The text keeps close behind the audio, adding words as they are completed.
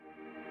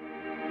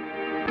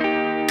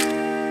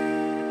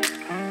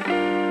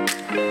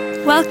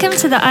Welcome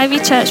to the Ivy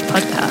Church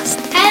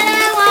podcast.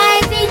 Hello,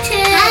 Ivy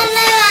Church.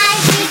 Hello,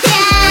 Ivy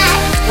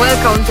Church.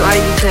 Welcome to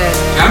Ivy Church.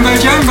 Jambo,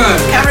 jambo.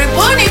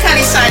 Karibuni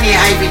kanisani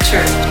Ivy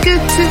Church. Good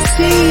to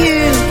see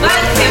you.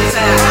 Welcome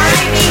to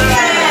Ivy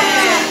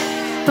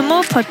Church. For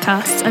more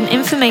podcasts and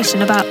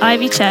information about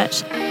Ivy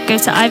Church, go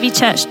to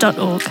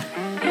ivychurch.org.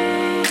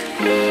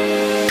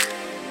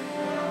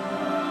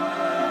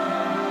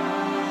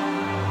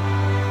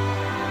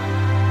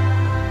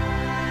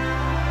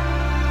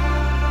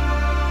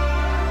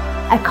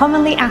 A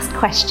commonly asked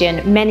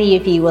question many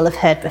of you will have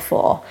heard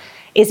before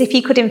is if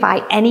you could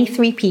invite any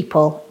three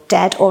people,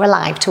 dead or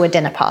alive, to a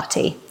dinner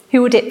party,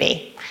 who would it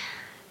be?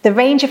 The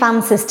range of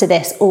answers to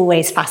this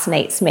always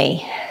fascinates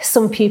me.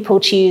 Some people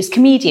choose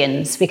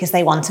comedians because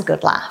they want a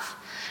good laugh.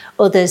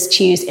 Others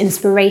choose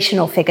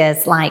inspirational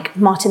figures like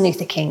Martin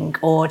Luther King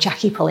or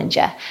Jackie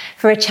Pullinger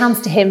for a chance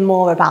to hear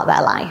more about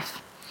their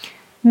life.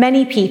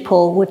 Many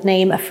people would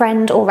name a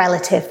friend or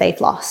relative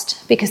they've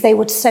lost because they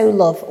would so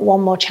love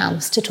one more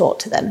chance to talk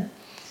to them.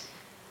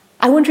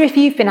 I wonder if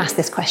you've been asked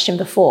this question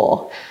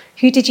before.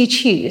 Who did you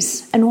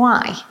choose and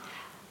why?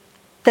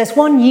 There's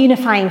one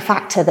unifying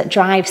factor that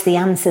drives the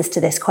answers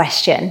to this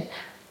question: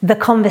 the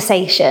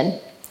conversation.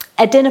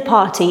 A dinner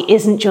party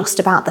isn't just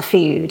about the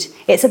food,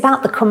 it's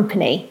about the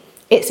company.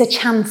 It's a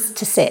chance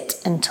to sit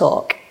and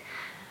talk.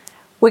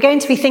 We're going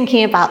to be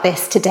thinking about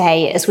this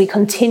today as we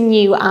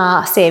continue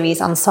our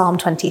series on Psalm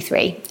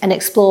 23 and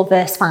explore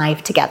verse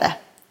 5 together.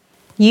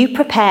 You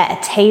prepare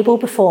a table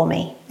before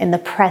me in the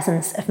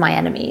presence of my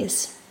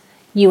enemies.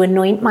 You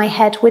anoint my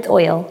head with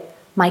oil,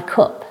 my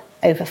cup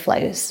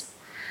overflows.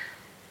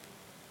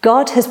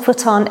 God has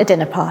put on a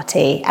dinner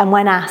party, and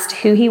when asked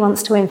who he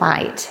wants to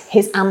invite,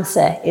 his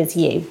answer is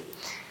you.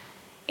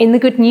 In the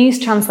Good News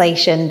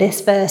translation,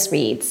 this verse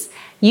reads,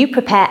 "You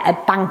prepare a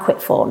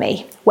banquet for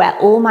me, where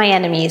all my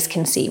enemies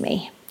can see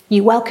me.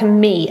 You welcome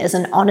me as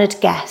an honoured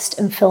guest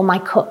and fill my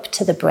cup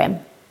to the brim."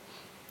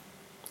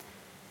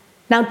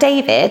 Now,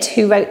 David,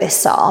 who wrote this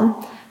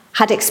psalm,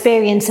 had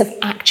experience of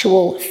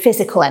actual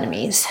physical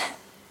enemies,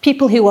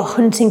 people who were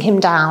hunting him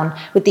down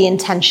with the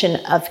intention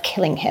of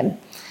killing him.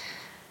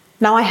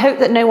 Now, I hope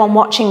that no one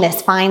watching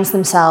this finds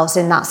themselves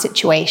in that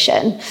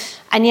situation.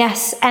 And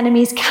yes,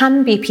 enemies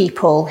can be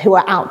people who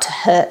are out to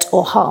hurt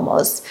or harm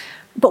us.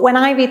 But when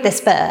I read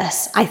this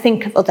verse, I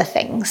think of other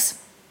things.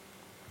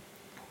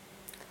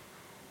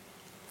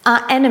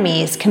 Our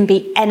enemies can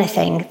be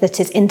anything that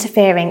is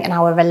interfering in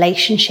our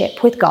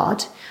relationship with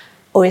God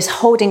or is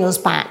holding us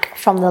back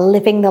from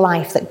living the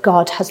life that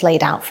God has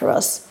laid out for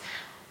us.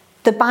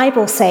 The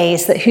Bible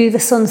says that who the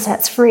Son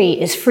sets free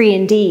is free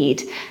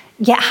indeed.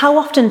 Yet how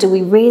often do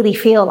we really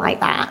feel like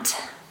that?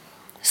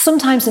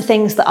 Sometimes the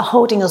things that are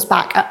holding us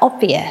back are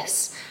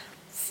obvious: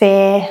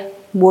 fear,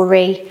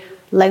 worry,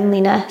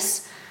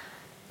 loneliness.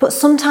 But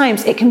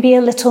sometimes it can be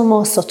a little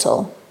more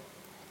subtle: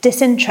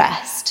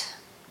 disinterest,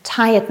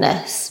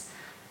 tiredness,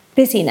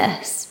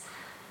 busyness.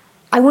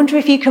 I wonder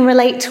if you can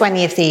relate to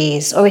any of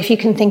these, or if you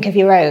can think of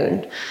your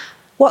own.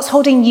 What's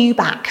holding you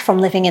back from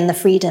living in the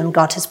freedom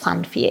God has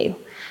planned for you?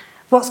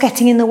 What's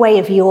getting in the way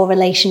of your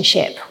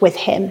relationship with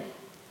him?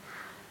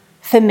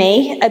 For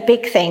me, a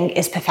big thing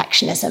is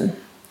perfectionism.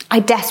 I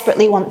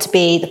desperately want to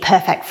be the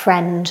perfect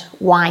friend,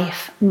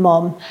 wife,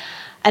 mum,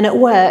 and at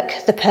work,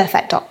 the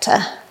perfect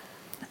doctor.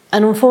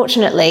 And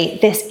unfortunately,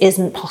 this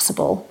isn't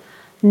possible.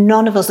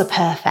 None of us are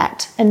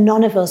perfect, and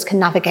none of us can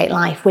navigate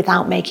life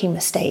without making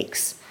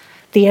mistakes.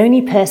 The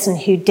only person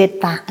who did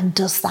that and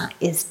does that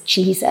is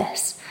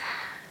Jesus.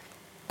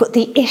 But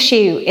the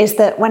issue is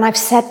that when I've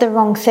said the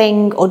wrong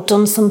thing or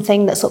done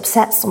something that's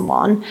upset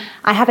someone,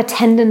 I have a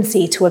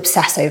tendency to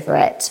obsess over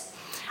it.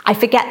 I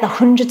forget the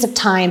hundreds of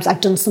times I've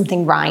done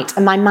something right,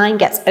 and my mind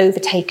gets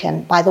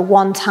overtaken by the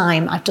one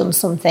time I've done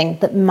something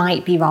that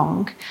might be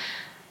wrong.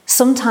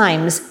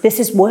 Sometimes this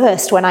is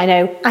worst when I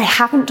know I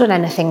haven't done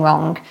anything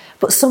wrong,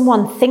 but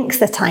someone thinks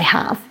that I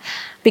have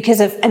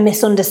because of a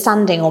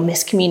misunderstanding or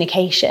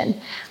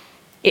miscommunication.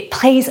 It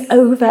plays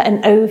over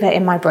and over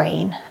in my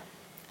brain.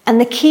 And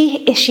the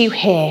key issue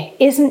here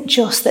isn't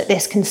just that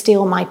this can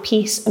steal my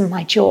peace and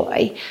my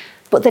joy,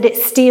 but that it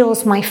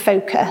steals my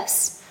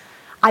focus.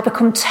 I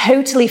become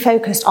totally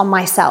focused on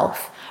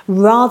myself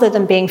rather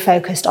than being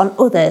focused on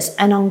others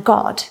and on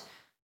God.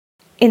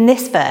 In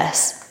this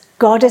verse,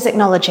 God is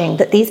acknowledging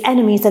that these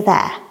enemies are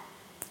there.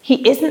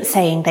 He isn't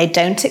saying they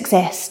don't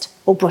exist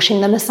or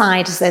brushing them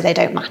aside as though they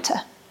don't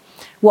matter.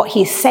 What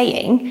he's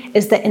saying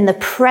is that in the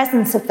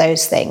presence of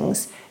those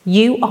things,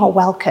 you are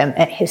welcome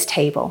at his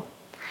table.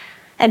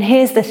 And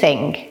here's the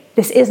thing,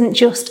 this isn't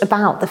just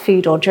about the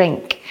food or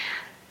drink.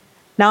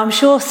 Now, I'm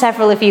sure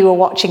several of you are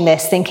watching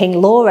this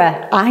thinking,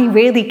 Laura, I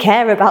really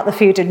care about the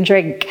food and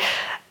drink.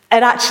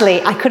 And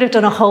actually, I could have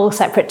done a whole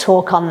separate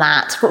talk on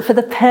that, but for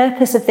the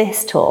purpose of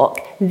this talk,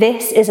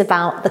 this is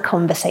about the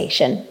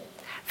conversation.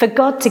 For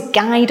God to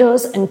guide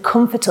us and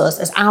comfort us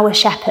as our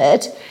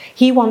shepherd,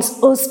 he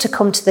wants us to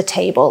come to the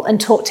table and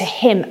talk to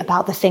him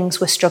about the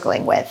things we're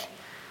struggling with.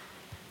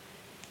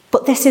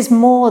 But this is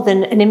more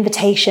than an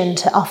invitation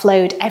to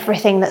offload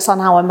everything that's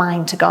on our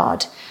mind to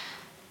God.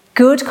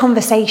 Good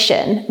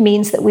conversation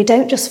means that we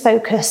don't just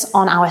focus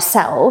on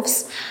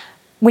ourselves.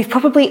 We've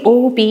probably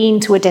all been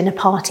to a dinner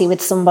party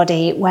with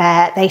somebody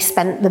where they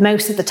spent the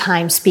most of the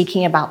time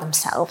speaking about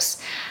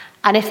themselves.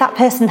 And if that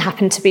person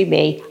happened to be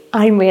me,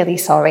 I'm really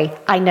sorry.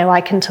 I know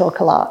I can talk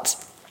a lot.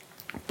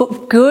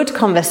 But good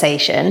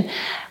conversation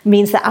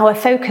means that our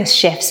focus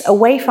shifts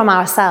away from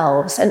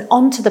ourselves and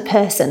onto the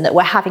person that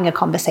we're having a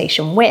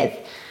conversation with.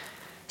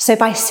 So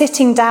by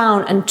sitting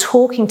down and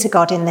talking to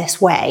God in this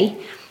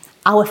way,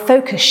 our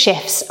focus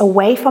shifts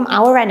away from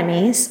our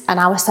enemies and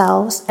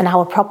ourselves and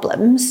our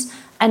problems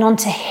and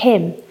onto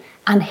Him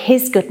and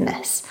His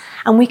goodness.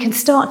 And we can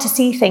start to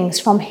see things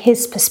from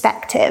His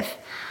perspective.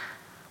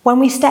 When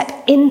we step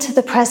into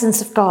the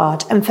presence of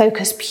God and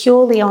focus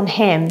purely on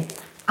Him,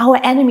 our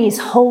enemies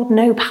hold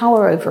no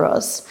power over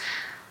us.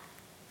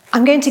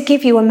 I'm going to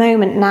give you a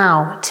moment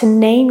now to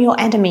name your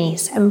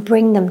enemies and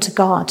bring them to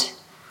God.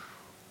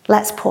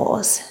 Let's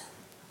pause.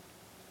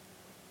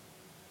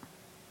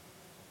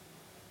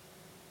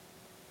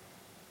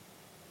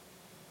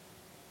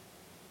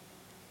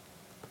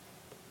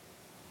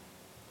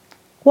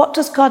 What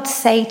does God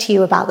say to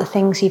you about the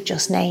things you've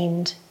just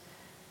named?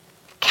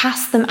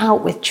 Cast them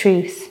out with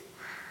truth.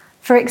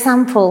 For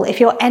example, if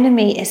your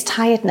enemy is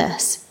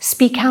tiredness,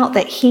 speak out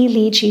that He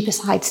leads you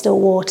beside still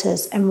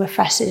waters and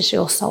refreshes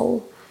your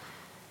soul.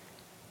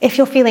 If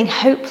you're feeling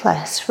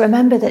hopeless,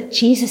 remember that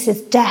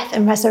Jesus' death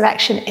and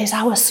resurrection is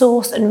our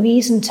source and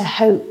reason to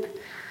hope.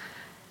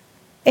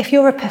 If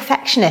you're a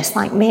perfectionist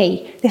like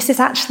me, this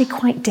is actually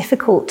quite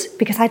difficult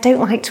because I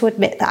don't like to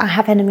admit that I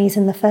have enemies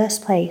in the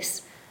first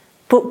place.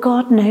 But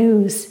God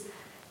knows.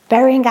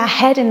 Burying our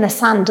head in the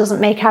sand doesn't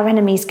make our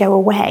enemies go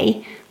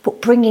away,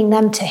 but bringing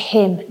them to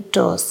Him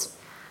does.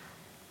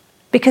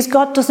 Because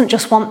God doesn't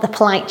just want the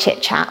polite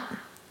chit-chat.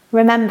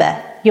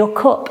 Remember, your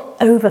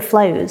cup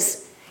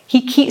overflows.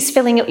 He keeps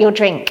filling up your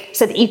drink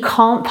so that you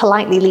can't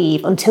politely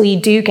leave until you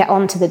do get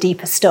on to the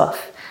deeper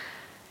stuff.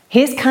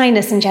 His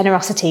kindness and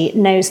generosity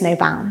knows no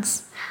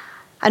bounds.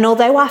 And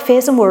although our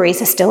fears and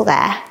worries are still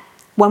there,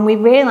 when we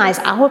realise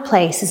our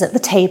place is at the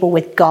table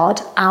with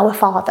God, our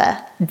Father,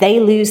 they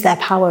lose their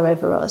power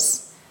over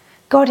us.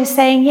 God is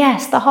saying,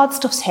 yes, the hard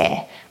stuff's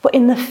here, but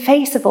in the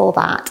face of all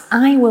that,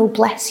 I will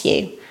bless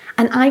you,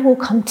 and I will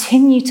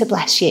continue to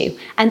bless you,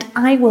 and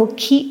I will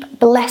keep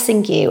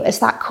blessing you as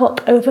that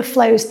cup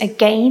overflows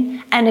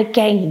again and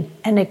again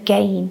and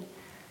again.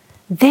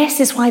 This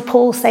is why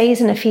Paul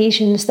says in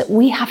Ephesians that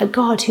we have a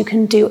God who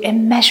can do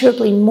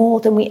immeasurably more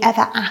than we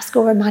ever ask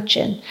or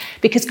imagine,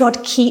 because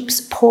God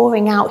keeps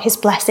pouring out His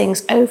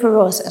blessings over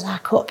us as our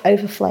cup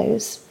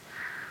overflows.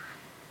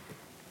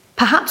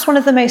 Perhaps one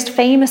of the most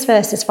famous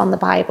verses from the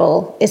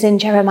Bible is in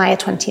Jeremiah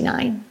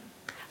 29.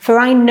 For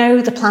I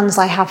know the plans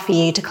I have for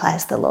you,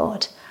 declares the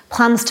Lord.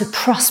 Plans to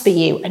prosper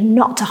you and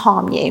not to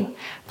harm you.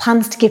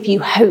 Plans to give you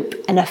hope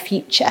and a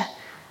future.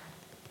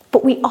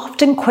 But we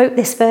often quote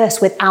this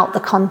verse without the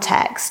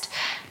context.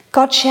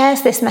 God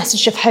shares this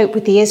message of hope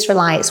with the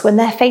Israelites when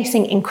they're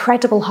facing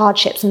incredible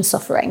hardships and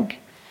suffering.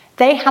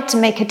 They had to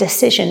make a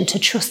decision to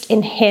trust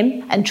in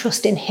Him and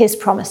trust in His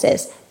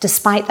promises,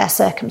 despite their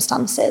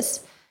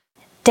circumstances.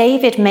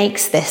 David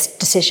makes this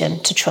decision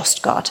to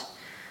trust God.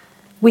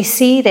 We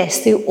see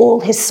this through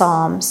all his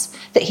Psalms,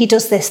 that he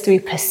does this through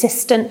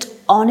persistent,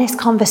 honest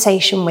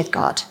conversation with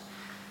God.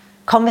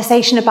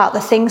 Conversation about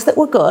the things that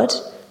were good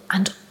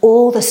and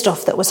all the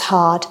stuff that was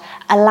hard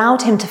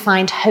allowed him to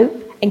find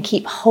hope and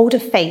keep hold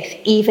of faith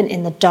even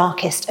in the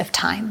darkest of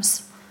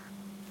times.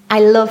 I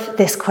love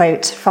this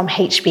quote from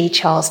H.B.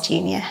 Charles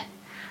Jr.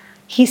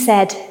 He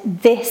said,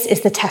 "This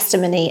is the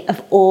testimony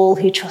of all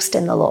who trust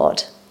in the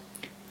Lord.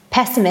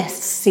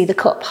 Pessimists see the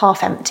cup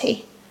half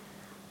empty.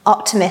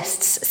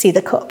 Optimists see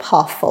the cup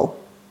half full.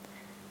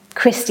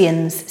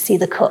 Christians see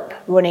the cup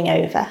running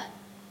over."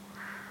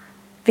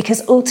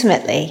 Because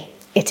ultimately,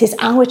 it is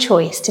our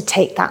choice to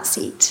take that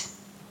seat.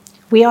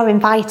 We are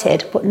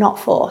invited, but not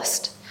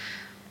forced.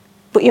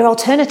 But your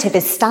alternative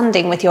is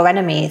standing with your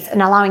enemies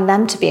and allowing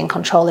them to be in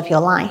control of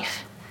your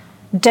life.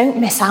 Don't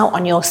miss out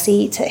on your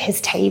seat at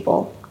His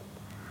table.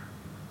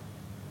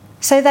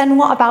 So then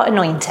what about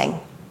anointing?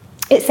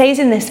 It says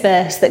in this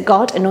verse that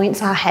God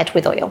anoints our head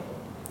with oil.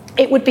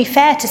 It would be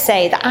fair to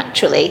say that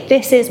actually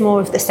this is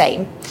more of the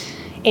same.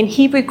 In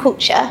Hebrew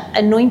culture,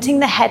 anointing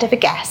the head of a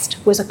guest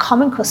was a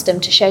common custom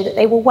to show that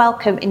they were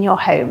welcome in your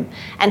home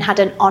and had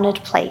an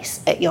honoured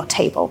place at your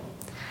table.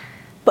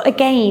 But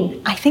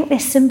again, I think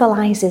this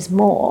symbolises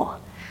more.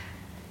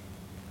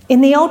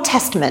 In the Old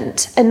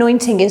Testament,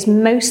 anointing is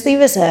mostly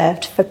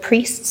reserved for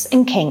priests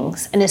and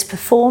kings and is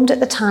performed at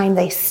the time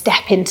they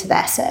step into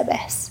their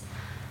service.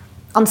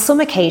 On some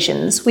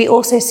occasions, we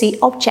also see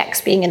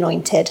objects being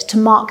anointed to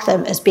mark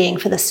them as being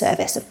for the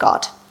service of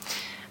God.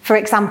 For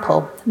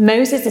example,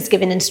 Moses is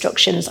given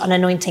instructions on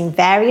anointing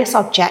various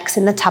objects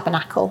in the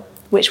tabernacle,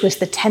 which was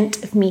the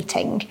tent of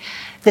meeting,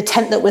 the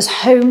tent that was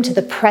home to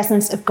the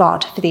presence of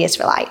God for the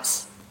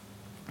Israelites.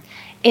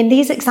 In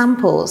these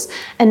examples,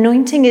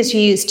 anointing is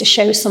used to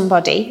show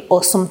somebody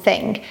or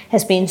something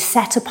has been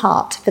set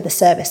apart for the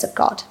service of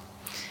God.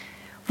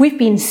 We've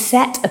been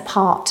set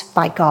apart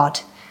by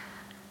God.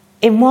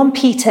 In 1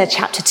 Peter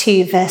chapter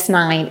 2, verse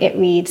 9, it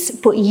reads,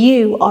 "But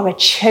you are a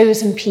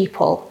chosen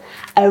people,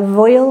 a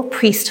royal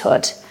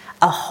priesthood,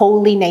 a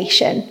holy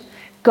nation,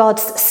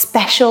 God's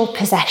special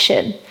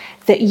possession,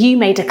 that you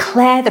may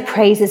declare the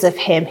praises of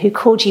him who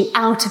called you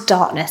out of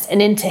darkness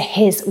and into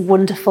his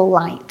wonderful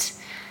light."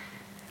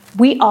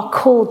 We are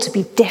called to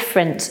be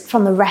different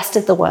from the rest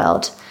of the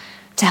world,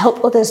 to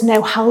help others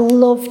know how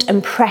loved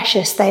and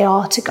precious they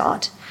are to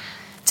God,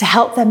 to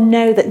help them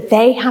know that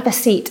they have a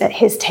seat at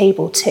his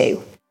table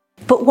too.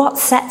 But what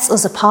sets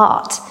us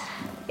apart?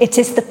 It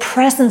is the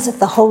presence of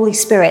the Holy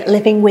Spirit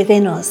living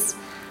within us.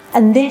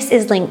 And this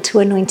is linked to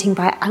anointing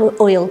by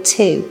oil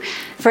too.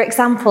 For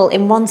example,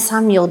 in 1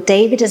 Samuel,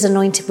 David is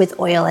anointed with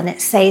oil, and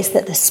it says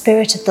that the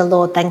Spirit of the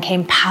Lord then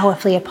came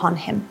powerfully upon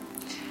him.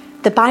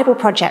 The Bible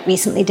Project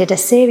recently did a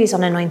series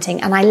on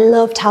anointing, and I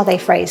loved how they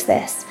phrased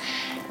this.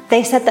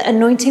 They said that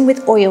anointing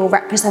with oil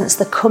represents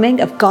the coming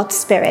of God's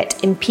Spirit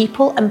in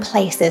people and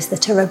places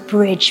that are a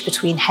bridge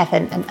between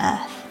heaven and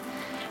earth.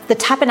 The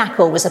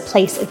tabernacle was a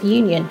place of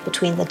union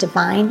between the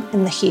divine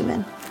and the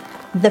human.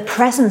 The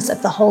presence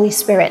of the Holy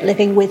Spirit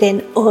living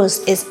within us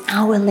is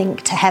our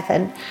link to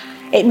heaven.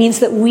 It means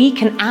that we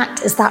can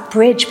act as that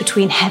bridge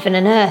between heaven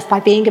and earth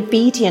by being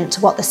obedient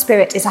to what the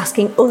Spirit is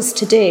asking us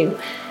to do.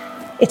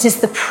 It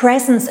is the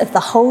presence of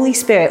the Holy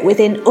Spirit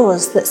within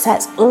us that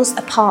sets us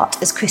apart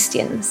as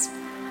Christians.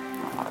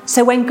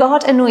 So when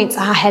God anoints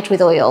our head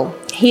with oil,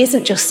 he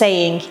isn't just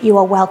saying, "You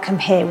are welcome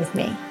here with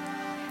me."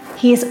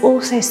 He is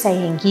also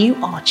saying, "You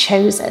are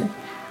chosen."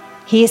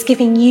 He is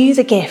giving you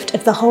the gift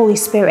of the Holy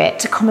Spirit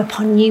to come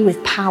upon you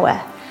with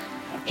power.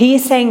 He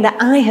is saying that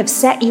I have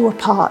set you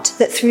apart,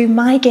 that through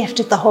my gift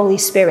of the Holy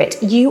Spirit,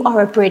 you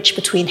are a bridge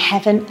between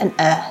heaven and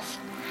earth.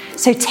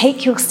 So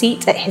take your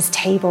seat at his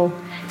table.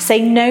 Say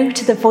no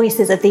to the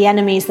voices of the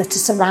enemies that are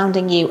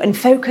surrounding you and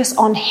focus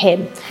on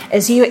him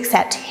as you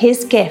accept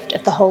his gift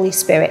of the Holy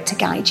Spirit to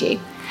guide you,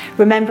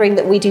 remembering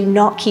that we do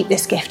not keep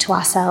this gift to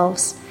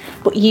ourselves,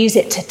 but use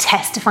it to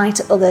testify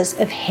to others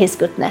of his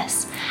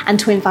goodness and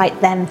to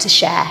invite them to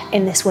share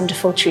in this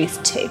wonderful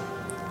truth too.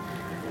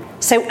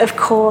 So, of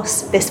course,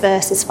 this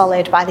verse is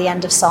followed by the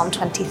end of Psalm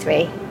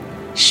 23.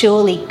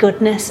 "Surely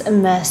goodness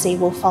and mercy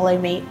will follow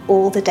me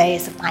all the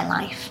days of my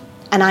life,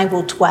 and I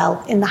will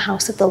dwell in the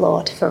house of the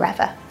Lord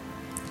forever."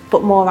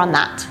 But more on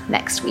that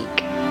next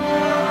week.